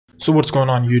So what's going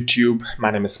on YouTube?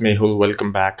 My name is Mehul.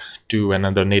 Welcome back to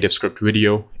another NativeScript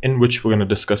video in which we're going to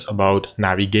discuss about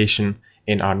navigation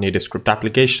in our NativeScript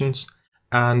applications.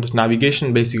 And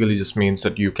navigation basically just means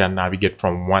that you can navigate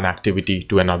from one activity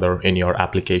to another in your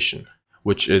application,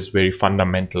 which is very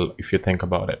fundamental if you think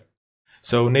about it.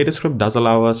 So NativeScript does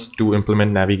allow us to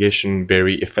implement navigation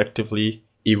very effectively,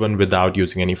 even without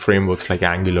using any frameworks like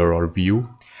Angular or Vue.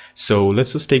 So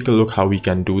let's just take a look how we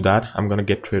can do that. I'm going to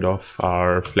get rid of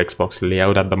our Flexbox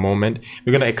layout at the moment.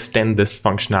 We're going to extend this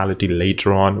functionality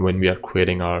later on when we are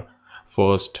creating our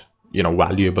first,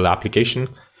 valuable application.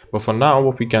 But for now,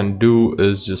 what we can do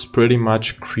is just pretty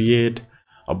much create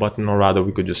a button, or rather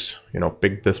we could just,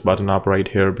 pick this button up right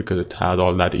here because it has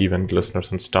all that event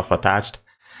listeners and stuff attached.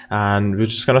 And we're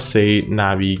just going to say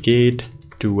navigate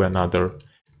to another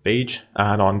page,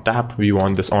 and on tap, we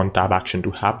want this on tab action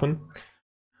to happen.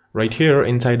 Right here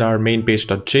inside our main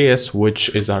page.js, which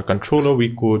is our controller,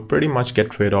 we could pretty much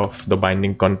get rid of the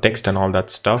binding context and all that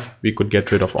stuff. We could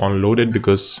get rid of onloaded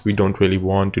because we don't really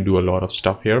want to do a lot of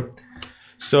stuff here.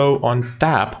 So on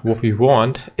tap, what we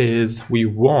want is we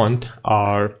want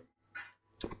our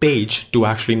page to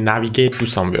actually navigate to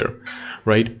somewhere,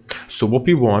 right? So what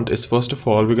we want is, first of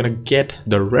all, we're going to get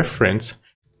the reference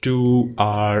to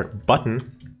our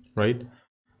button, right?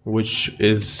 Which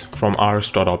is from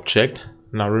args.object.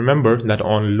 Now remember that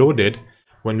on loaded,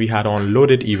 when we had on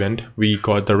loaded event, we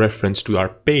got the reference to our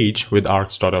page with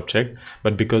args.object,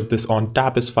 but because this on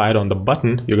tap is fired on the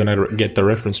button, you're gonna get the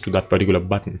reference to that particular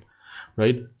button,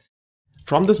 right?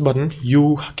 From this button,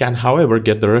 you can, however,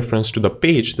 get the reference to the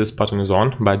page this button is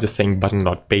on by just saying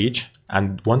button.page.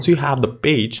 And once you have the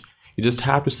page, you just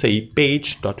have to say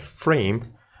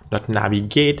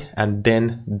page.frame.navigate and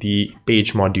then the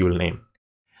page module name.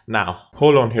 Now,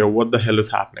 hold on here, what the hell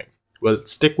is happening? Well,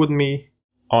 stick with me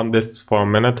on this for a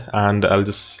minute and I'll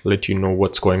just let you know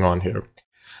what's going on here.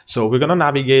 So we're gonna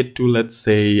navigate to, let's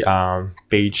say,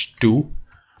 page 2,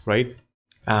 right?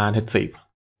 And hit save.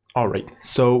 All right,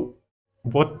 so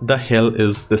what the hell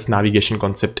is this navigation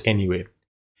concept anyway?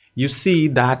 You see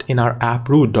that in our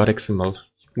app.root.xml,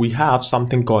 we have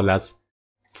something called as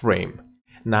frame.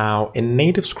 Now in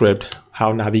NativeScript,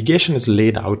 how navigation is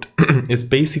laid out is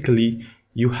basically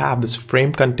you have this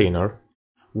frame container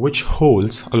which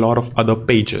holds a lot of other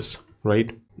pages,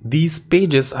 right? These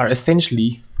pages are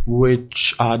essentially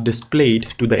which are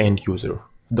displayed to the end user.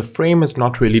 The frame is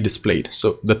not really displayed.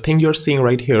 So the thing you're seeing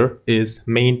right here is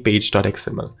main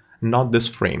page.xml, not this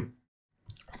frame.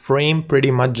 Frame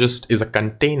pretty much just is a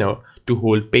container to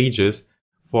hold pages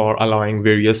for allowing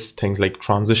various things like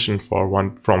transition from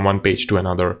one page to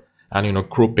another, and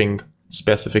grouping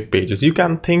specific pages. You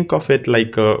can think of it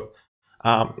like a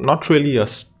not really a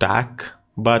stack,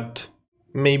 but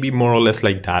maybe more or less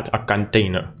like that, a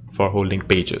container for holding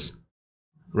pages,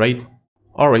 right?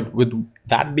 All right, with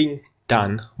that being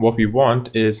done, what we want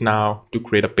is now to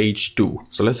create a page 2.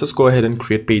 So let's just go ahead and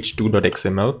create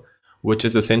page2.xml, which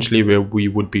is essentially where we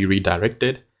would be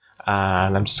redirected.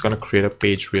 And I'm just going to create a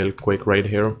page real quick right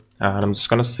here. And I'm just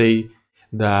going to say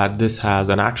that this has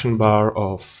an action bar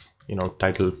of,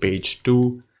 title page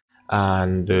 2.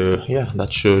 And yeah,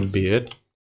 that should be it.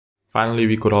 Finally,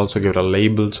 we could also give it a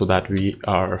label so that we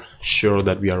are sure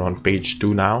that we are on page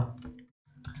 2 now,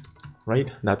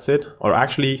 right? That's it. Or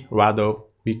actually, rather,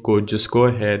 we could just go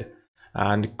ahead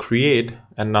and create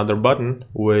another button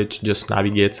which just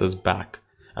navigates us back.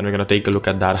 And we're going to take a look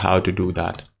at that, how to do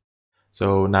that.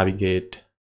 So navigate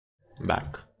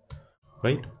back,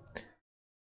 right?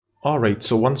 All right,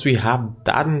 so once we have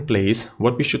that in place,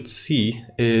 what we should see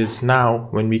is now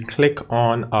when we click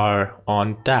on our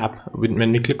on tab,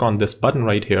 when we click on this button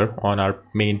right here on our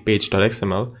main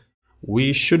page.xml,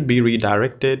 we should be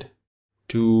redirected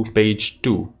to page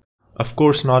 2. Of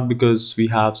course not, because we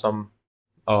have some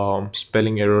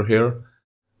spelling error here.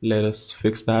 Let us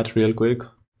fix that real quick.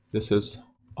 This is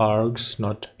args,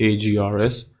 not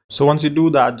agrs. So once you do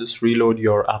that, just reload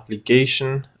your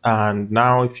application. And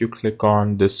now if you click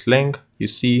on this link, you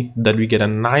see that we get a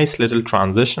nice little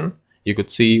transition. You could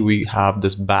see we have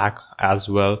this back as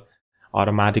well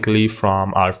automatically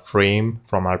from our frame,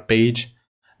 from our page.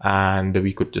 And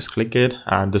we could just click it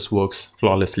and this works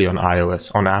flawlessly on iOS.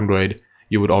 On Android,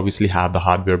 you would obviously have the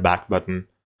hardware back button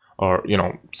or,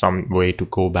 some way to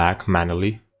go back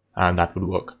manually, and that would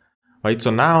work. Right, so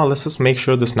now let's just make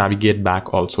sure this navigate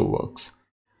back also works.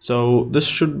 So this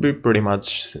should be pretty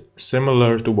much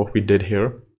similar to what we did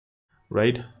here,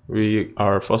 right? We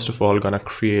are first of all gonna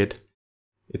create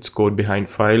its code behind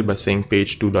file by saying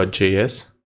page2.js,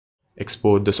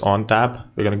 export this on tab.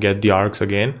 We're gonna get the args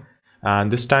again,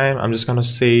 and this time I'm just gonna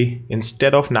say,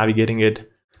 instead of navigating it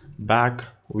back,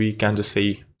 we can just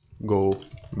say go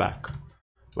back,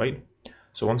 right?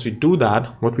 So once we do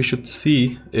that, what we should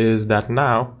see is that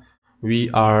now we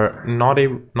are not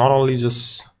only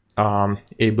just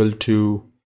able to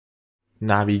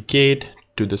navigate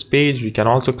to this page, we can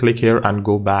also click here and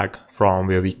go back from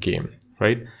where we came,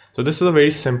 right? So this is a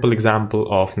very simple example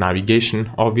of navigation.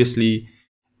 Obviously,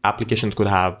 applications could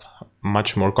have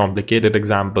much more complicated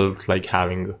examples, like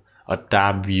having a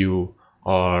tab view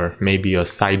or maybe a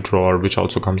side drawer, which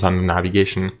also comes under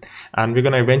navigation. And we're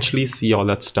going to eventually see all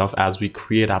that stuff as we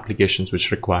create applications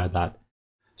which require that.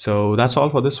 So that's all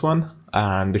for this one.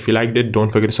 And if you liked it,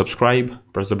 don't forget to subscribe,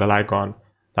 press the bell icon.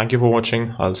 Thank you for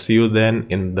watching. I'll see you then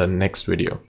in the next video.